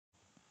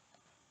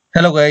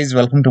Hello guys,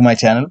 welcome to my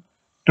channel.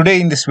 Today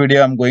in this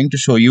video I'm going to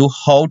show you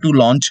how to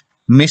launch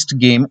Myst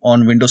game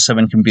on Windows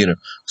 7 computer.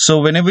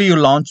 So whenever you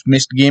launch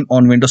Myst game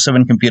on Windows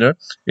 7 computer,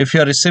 if you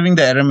are receiving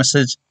the error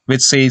message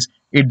which says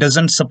it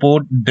doesn't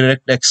support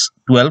DirectX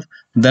 12,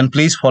 then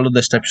please follow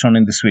the steps shown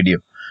in this video.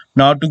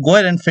 Now to go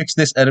ahead and fix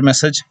this error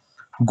message,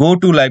 go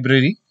to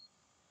library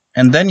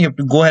and then you have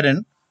to go ahead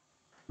and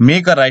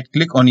make a right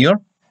click on the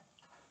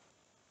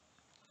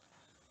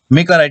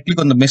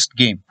Myst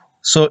game.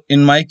 So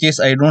in my case,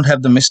 I don't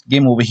have the Myst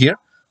game over here.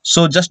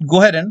 So just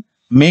go ahead and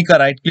make a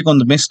right click on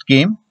the Myst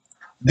game.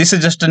 This is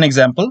just an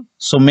example.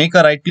 So make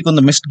a right click on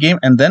the Myst game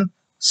and then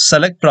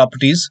select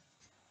properties.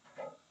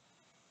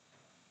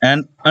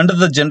 And under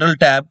the general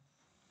tab,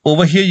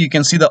 over here you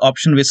can see the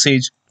option which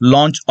says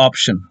launch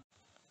option.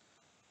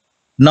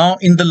 Now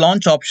in the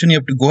launch option, you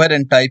have to go ahead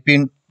and type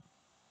in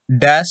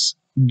dash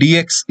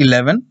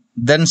DX11,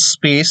 then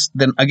space,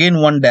 then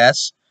again one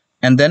dash,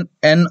 and then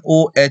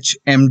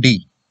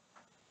nohmd.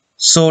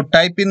 So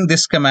type in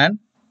this command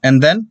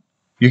and then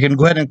you can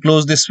go ahead and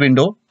close this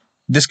window.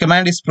 This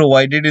command is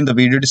provided in the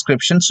video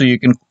description, so you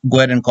can go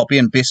ahead and copy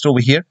and paste over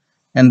here.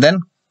 And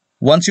then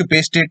once you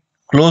paste it,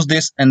 close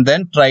this and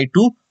then try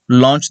to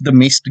launch the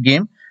Myst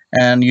game,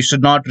 and you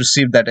should not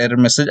receive that error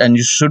message and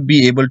you should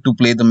be able to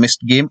play the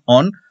Myst game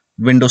on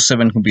Windows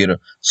 7 computer.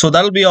 So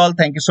that'll be all.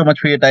 Thank you so much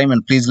for your time,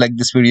 and please like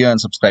this video and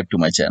subscribe to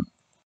my channel.